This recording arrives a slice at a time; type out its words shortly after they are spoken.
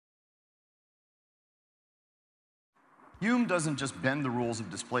Hume doesn't just bend the rules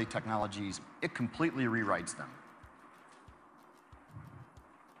of display technologies, it completely rewrites them.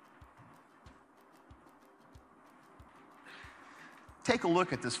 Take a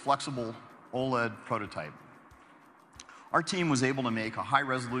look at this flexible OLED prototype. Our team was able to make a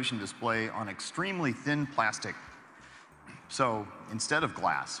high-resolution display on extremely thin plastic, so instead of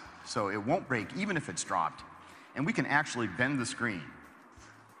glass, so it won't break even if it's dropped, and we can actually bend the screen.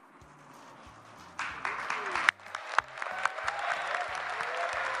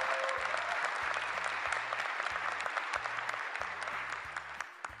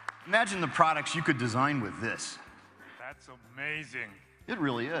 Imagine the products you could design with this. That's amazing. It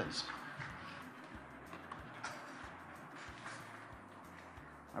really is.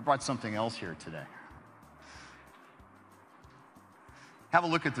 I brought something else here today. Have a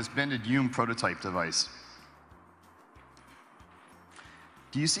look at this bended Hume prototype device.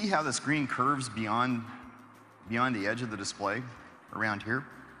 Do you see how the screen curves beyond the edge of the display around here?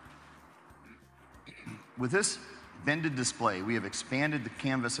 With this bended display, we have expanded the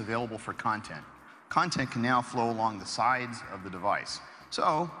canvas available for content. Content can now flow along the sides of the device.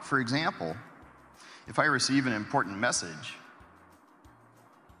 So, for example, if I receive an important message,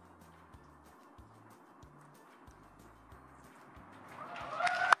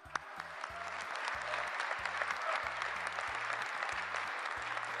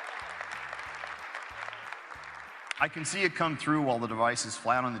 I can see it come through while the device is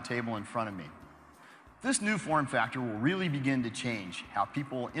flat on the table in front of me. This new form factor will really begin to change how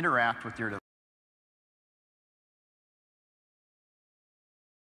people interact with their device.